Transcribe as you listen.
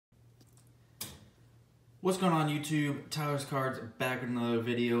What's going on YouTube? Tyler's Cards back with another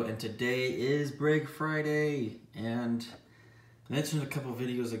video, and today is Break Friday. And I mentioned a couple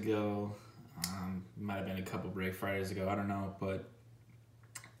videos ago, might have been a couple Break Fridays ago, I don't know, but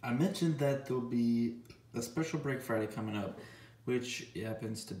I mentioned that there'll be a special Break Friday coming up, which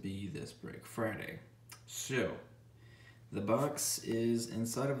happens to be this Break Friday. So, the box is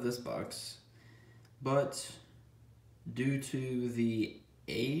inside of this box, but due to the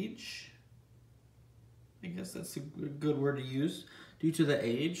age, I guess that's a good word to use. Due to the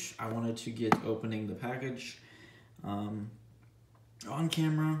age, I wanted to get opening the package on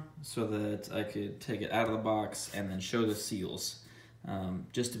camera so that I could take it out of the box and then show the seals.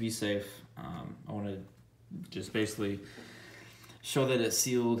 Just to be safe, I want to just basically show that it's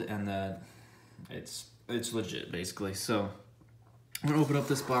sealed and that it's legit, basically. So I'm gonna open up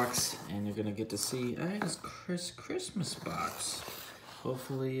this box and you're gonna get to see, it's Christmas box.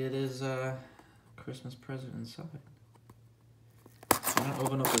 Hopefully it is Christmas present inside. So I'm gonna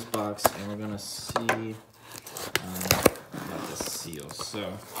open up this box and we're gonna see about the seal.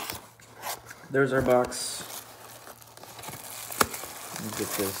 So there's our box. Let me get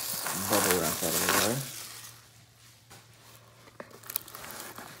this bubble wrap out of the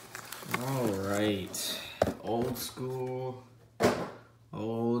way. All right, old school.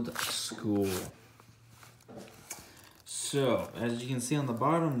 So as you can see on the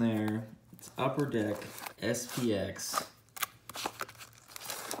bottom there, it's Upper Deck SPX.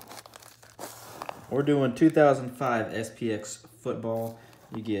 We're doing 2005 SPX football.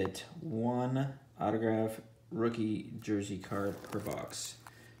 You get one autograph rookie jersey card per box.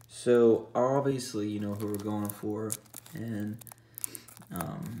 So obviously you know who we're going for, and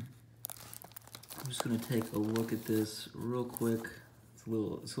I'm just gonna take a look at this real quick. It's a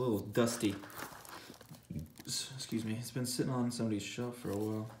little dusty. Excuse me. It's been sitting on somebody's shelf for a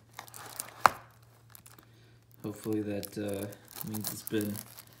while. Hopefully that means it's been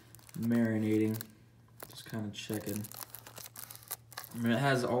marinating. Just kind of checking. I mean, it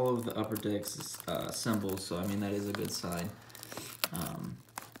has all of the Upper Deck's symbols, so I mean that is a good sign. I'm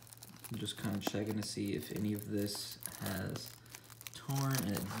just kind of checking to see if any of this has torn,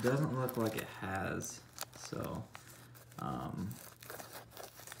 and it doesn't look like it has. So I'm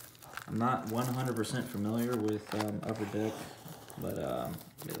not 100% familiar with Upper Deck, but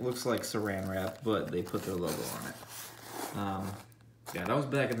it looks like saran wrap, but they put their logo on it. Yeah, that was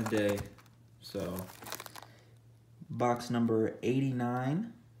back in the day. So, box number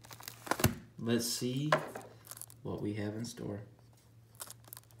 89. Let's see what we have in store.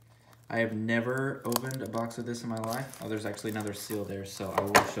 I have never opened a box of this in my life. Oh, there's actually another seal there, so I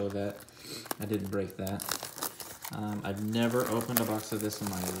will show that. I didn't break that. I've never opened a box of this in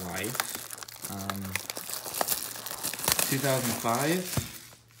my life. 2005.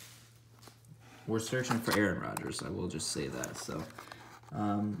 We're searching for Aaron Rodgers, I will just say that. So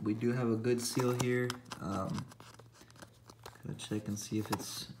we do have a good seal here. Gonna check and see if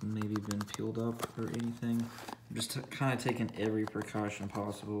it's maybe been peeled up or anything. I'm just kind of taking every precaution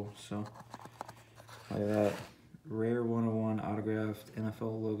possible. So like that, rare 101 autographed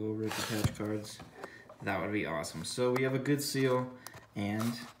NFL logo rookie patch cards. That would be awesome. So we have a good seal,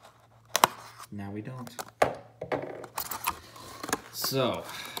 and now we don't. So,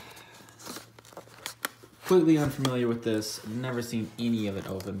 completely unfamiliar with this. Never seen any of it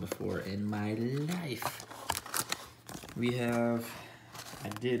open before in my life. We have, I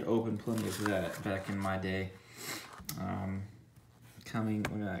did open plenty of that back in my day.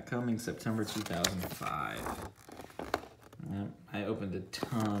 Coming September 2005. I opened a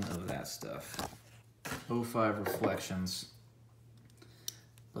ton of that stuff. 05 Reflections.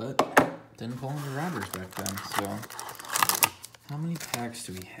 But didn't pull into Rodgers back then, so how many packs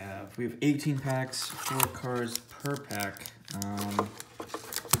do we have? We have 18 packs, 4 cards per pack. I'm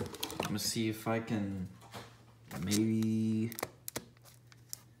gonna see if I can maybe,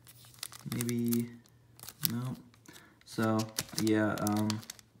 no. So yeah,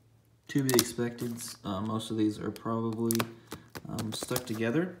 to be expected. Most of these are probably stuck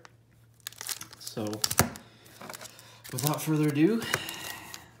together. So without further ado,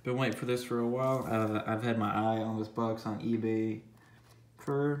 been waiting for this for a while. I've had my eye on this box on eBay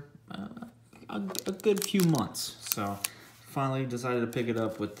for a good few months. So finally decided to pick it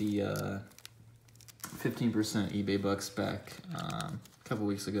up with the 15% eBay bucks back a couple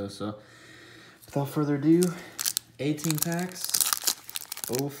weeks ago. So without further ado, 18 packs,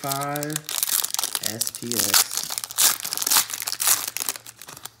 05 SPX.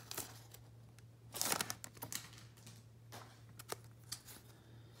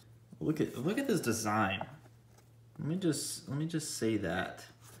 Look at this design. Let me just say that.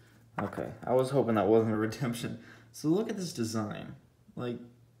 Okay, I was hoping that wasn't a redemption. So look at this design. Like,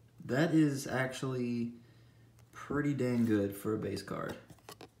 that is actually pretty dang good for a base card.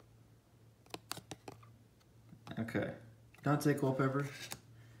 Okay, Dante Culpepper,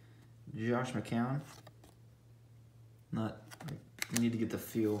 Josh McCown. Not, I need to get the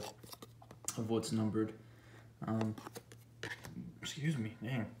feel of what's numbered. Excuse me,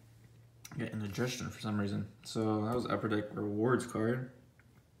 dang. I got indigestion for some reason. So that was Upper Deck Rewards card.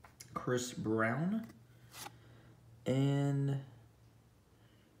 Chris Brown and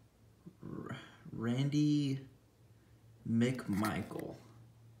Randy McMichael.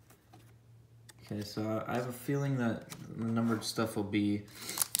 Okay, so I have a feeling that the numbered stuff will be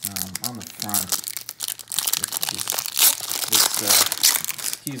on the front.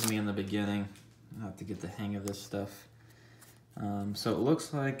 Excuse me in the beginning. I'll have to get the hang of this stuff. So it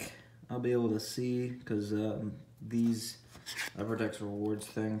looks like I'll be able to see, because these Upper Deck Rewards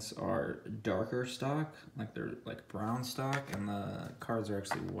things are darker stock, like they're like brown stock, and the cards are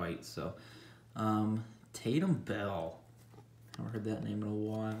actually white. So Tatum Bell, I haven't heard that name in a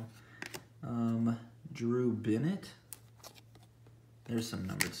while. Drew Bennett, there's some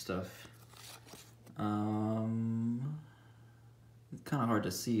numbered stuff. It's kind of hard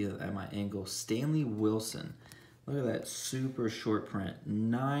to see at my angle. Stanley Wilson, look at that super short print,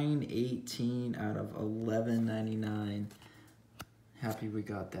 918 out of 1199. Happy we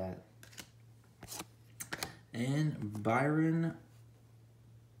got that. And Byron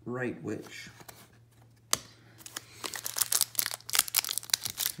Rightwich.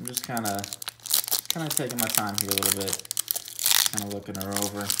 I'm just kind of taking my time here a little bit, kind of looking her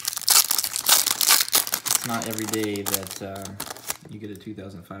over. It's not every day that you get a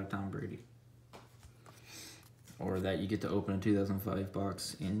 2005 Tom Brady, or that you get to open a 2005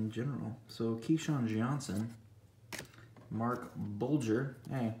 box in general. So Keyshawn Johnson, Mark Bulger.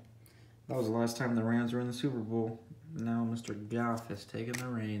 Hey, that was the last time the Rams were in the Super Bowl. Now Mr. Goff has taken the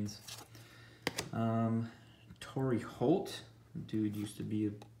reins. Torrey Holt, dude used to be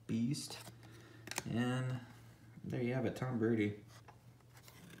a beast. And there you have it, Tom Brady.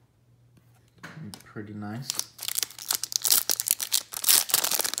 Pretty nice.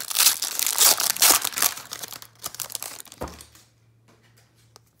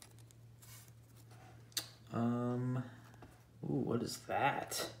 Ooh, what is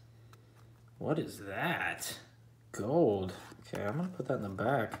that? What is that? Gold. Okay, I'm gonna put that in the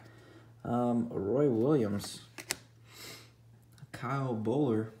back. Roy Williams. Kyle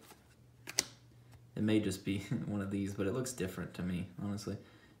Bowler. It may just be one of these, but it looks different to me, honestly.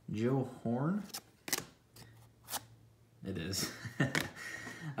 Joe Horn. It is.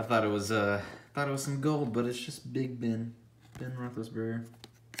 I thought it was some gold, but it's just Big Ben. Ben Roethlisberger.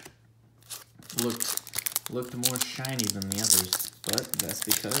 Looked more shiny than the others, but that's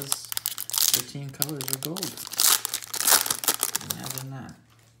because their team colors are gold. Imagine that.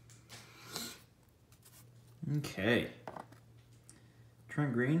 Okay.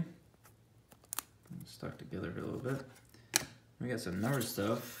 Trent Green. Stuck together a little bit. We got some numbered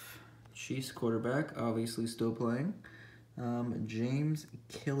stuff. Chiefs quarterback, obviously still playing. James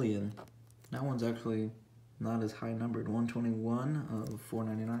Killian. That one's actually not as high numbered. 121 of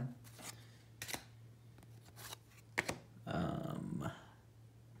 499.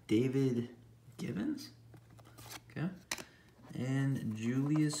 David Gibbons. Okay. And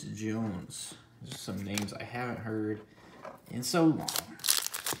Julius Jones. Those are some names I haven't heard in so long.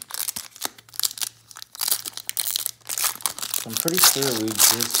 So I'm pretty sure we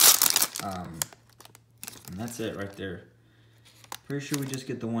just, and that's it right there. Pretty sure we just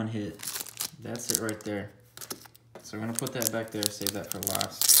get the one hit. That's it right there. So we're gonna put that back there, save that for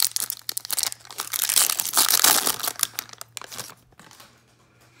last.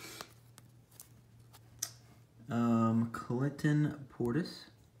 Clinton Portis.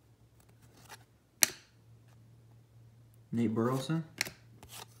 Nate Burleson.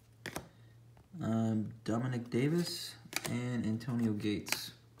 Dominic Davis. And Antonio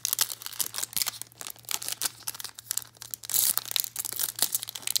Gates.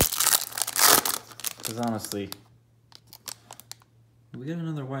 Because honestly, we got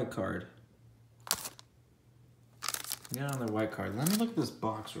another white card. Let me look at this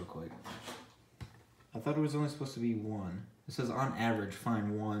box real quick. I thought it was only supposed to be one. It says on average,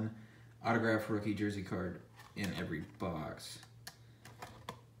 find one autographed rookie jersey card in every box.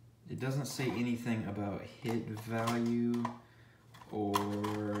 It doesn't say anything about hit value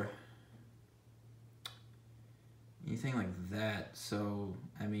or anything like that. So,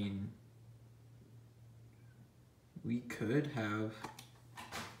 I mean, we could have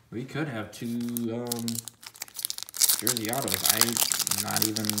two jersey autos. I'm not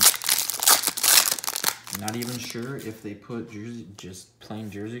even Not even sure if they put just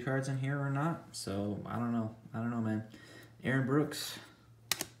plain jersey cards in here or not. So I don't know. I don't know, man. Aaron Brooks,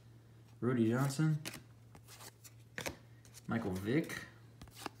 Rudy Johnson, Michael Vick,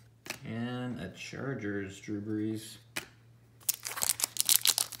 and a Chargers, Drew Brees.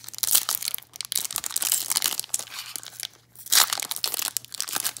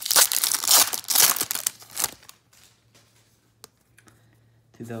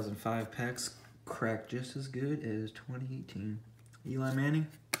 (2005) packs cracked just as good as 2018. Eli Manning,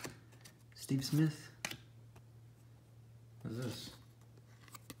 Steve Smith. What is this?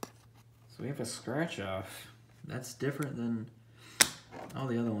 So we have a scratch off. That's different than all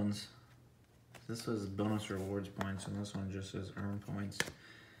the other ones. This was bonus rewards points, and this one just says earn points.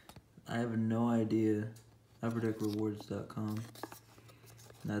 I have no idea. UpperDeckRewards.com.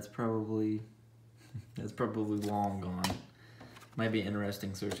 That's probably long gone. Might be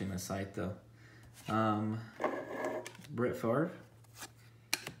interesting searching the site though. Brett Favre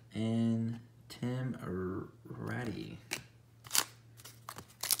and Tim Ratty.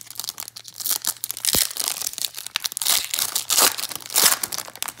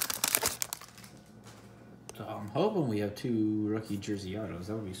 So I'm hoping we have 2 rookie jersey autos.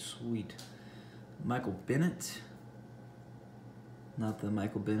 That would be sweet. Michael Bennett. Not the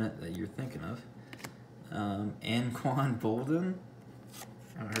Michael Bennett that you're thinking of. Anquan Bolden.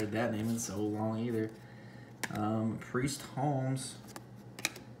 I haven't heard that name in so long either. Priest Holmes.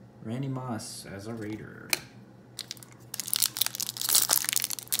 Randy Moss as a Raider.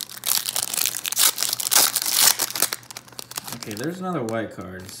 Okay, there's another white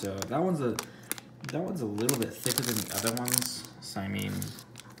card. So that one's a little bit thicker than the other ones. So I mean,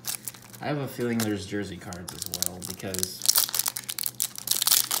 I have a feeling there's jersey cards as well because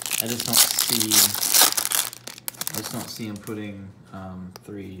I just don't see him putting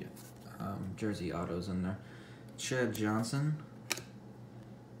 3 jersey autos in there. Chad Johnson,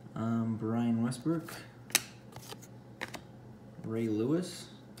 Brian Westbrook, Ray Lewis.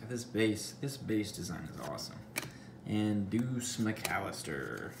 This base design is awesome. And Deuce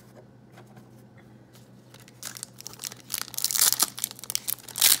McAllister.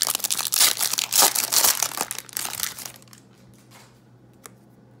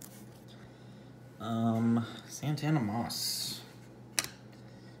 Santana Moss,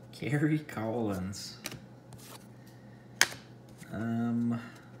 Gary Collins,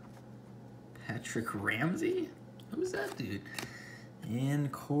 Patrick Ramsey, who's that dude?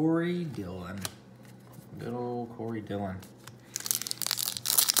 And Corey Dillon, good old Corey Dillon.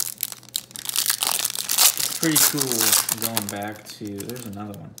 It's pretty cool going back to, there's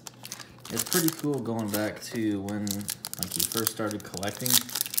another one. It's pretty cool going back to when like you first started collecting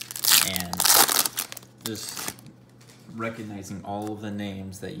and just recognizing all of the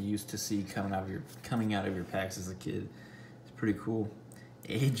names that you used to see coming out of your packs as a kid. It's pretty cool.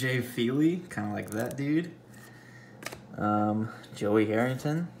 AJ Feely, kind of like that dude. Joey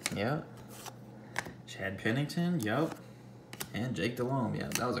Harrington, yep. Chad Pennington, yep. And Jake Delhomme, yeah.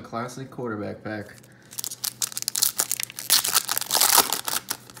 That was a classic quarterback pack.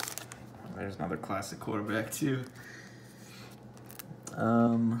 There's another classic quarterback too.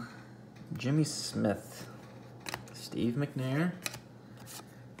 Jimmy Smith, Steve McNair,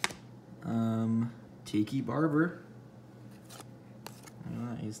 Tiki Barber,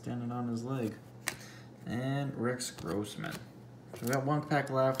 he's standing on his leg, and Rex Grossman. So we got 1 pack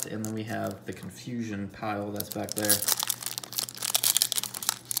left, and then we have the confusion pile that's back there.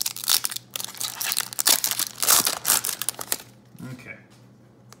 Okay,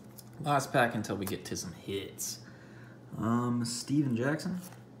 last pack until we get to some hits. Steven Jackson.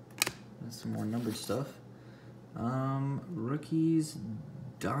 Some more numbered stuff. Rookies,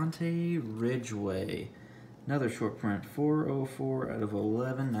 Dante Ridgeway. Another short print, 404 out of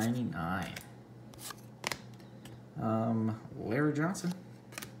 1199. Larry Johnson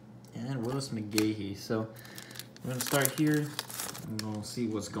and Willis McGahee. So we're gonna start here and we'll see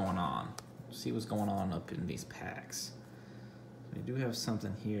what's going on. See what's going on up in these packs. We do have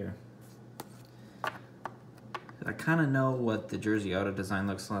something here. I kind of know what the jersey auto design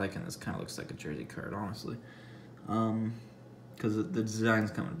looks like, and this kind of looks like a jersey card, honestly. Because the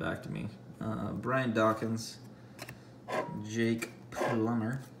design's coming back to me. Brian Dawkins, Jake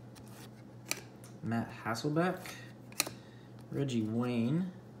Plummer, Matt Hasselbeck, Reggie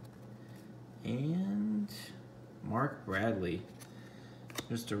Wayne, and Mark Bradley.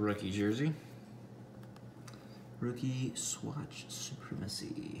 Just a rookie jersey. Rookie swatch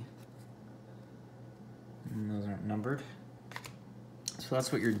supremacy. And those aren't numbered. So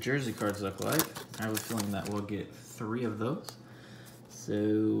that's what your jersey cards look like. I have a feeling that we'll get 3 of those.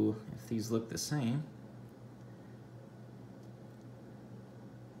 So if these look the same,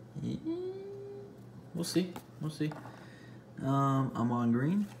 Yeah. We'll see. We'll see. I'm on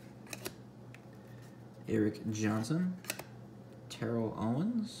green. Eric Johnson. Terrell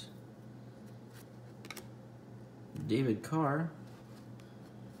Owens. David Carr.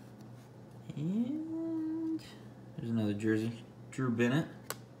 And there's another jersey. Drew Bennett.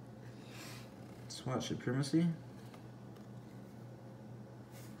 SWAT Supremacy.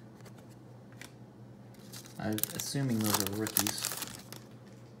 I'm assuming those are rookies.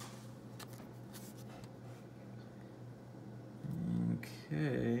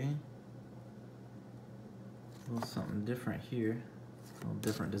 Okay. A little something different here. A little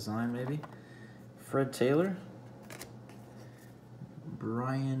different design maybe. Fred Taylor.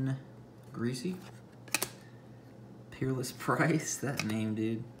 Brian Greasy. Peerless Price, that name,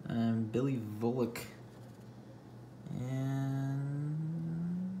 dude. Billy Volek. And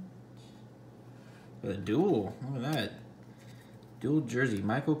a dual. Look at that. Dual jersey.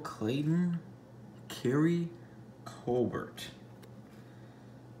 Michael Clayton. Kerry Colbert.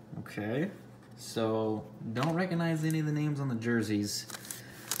 Okay. So, don't recognize any of the names on the jerseys.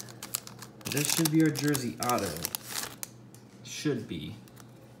 This should be our jersey auto. Should be.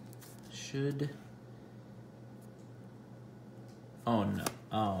 Should. Oh no.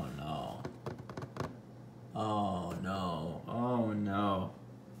 Oh no. Oh no. Oh no.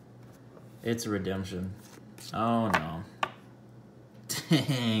 It's a redemption. Oh no.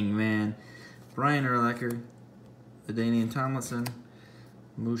 Dang, man. Brian Urlacher. Adanian Tomlinson.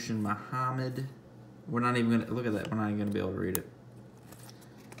 Mushin Muhammad. We're not even gonna look at that. We're not even gonna be able to read it.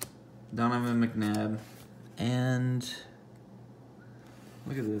 Donovan McNabb. And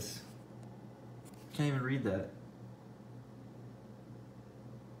look at this. Can't even read that.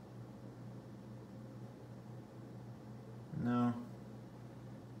 No.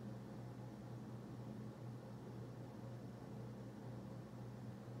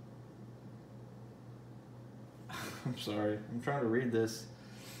 I'm sorry. I'm trying to read this.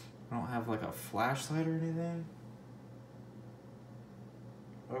 I don't have like a flashlight or anything.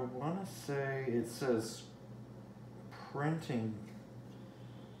 I want to say it says printing.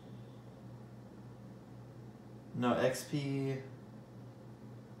 No, XP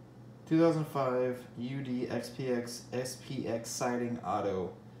 2005 UD XPX SPX siding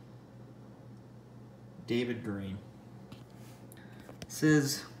auto. David Green. It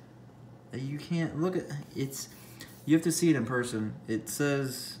says you can't look at it's. You have to see it in person. It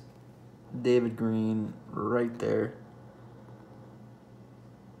says David Green right there.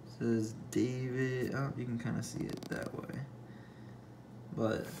 It says David. Oh, you can kind of see it that way.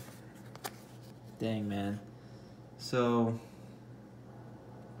 But dang, man. So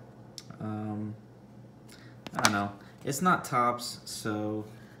I don't know. It's not tops, so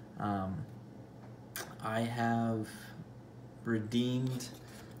I have redeemed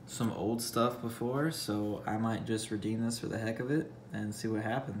some old stuff before, so I might just redeem this for the heck of it and see what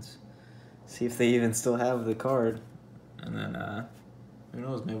happens. See if they even still have the card, and then who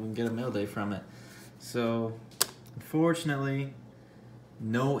knows, maybe we can get a mail day from it. So unfortunately,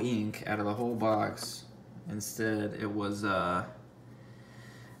 no ink out of the whole box. Instead it was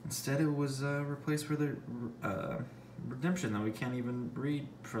replaced for the redemption that we can't even read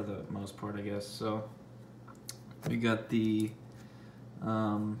for the most part, I guess. So we got the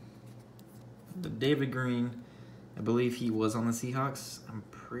David Green. I believe he was on the Seahawks. I'm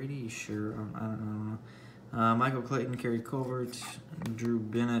pretty sure. I don't know. Michael Clayton, Kerry Colbert, Drew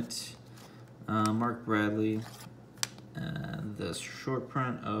Bennett, Mark Bradley, the short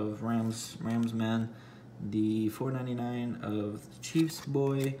print of Rams Man, the $4.99 of the Chiefs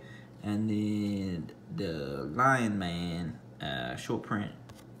boy, and then the Lion Man short print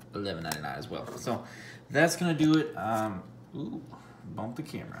 $11.99 as well. So that's gonna do it. Ooh, bumped the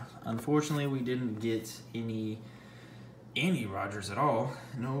camera. Unfortunately, we didn't get any Rodgers at all.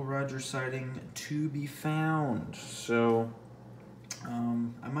 No Rodgers sighting to be found. So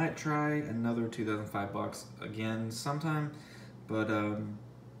I might try another 2005 box again sometime, but I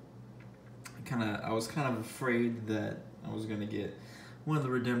was kind of afraid that I was gonna get one of the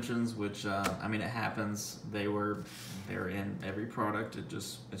redemptions, which I mean, it happens. They're in every product. It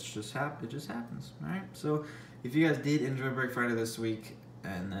just happens. All right. So if you guys did enjoy Break Friday this week,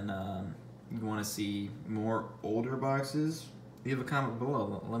 and then you want to see more older boxes, leave a comment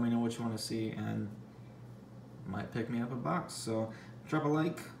below. Let me know what you want to see, and might pick me up a box. So drop a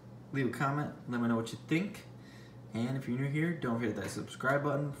like, leave a comment, let me know what you think. And if you're new here, don't forget that subscribe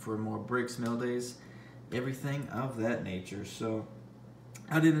button for more breaks, mail days, everything of that nature. So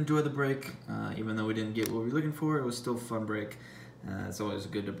I did enjoy the break, even though we didn't get what we were looking for. It was still a fun break. It's always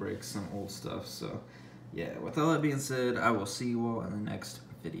good to break some old stuff. So yeah, with all that being said, I will see you all in the next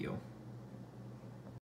video.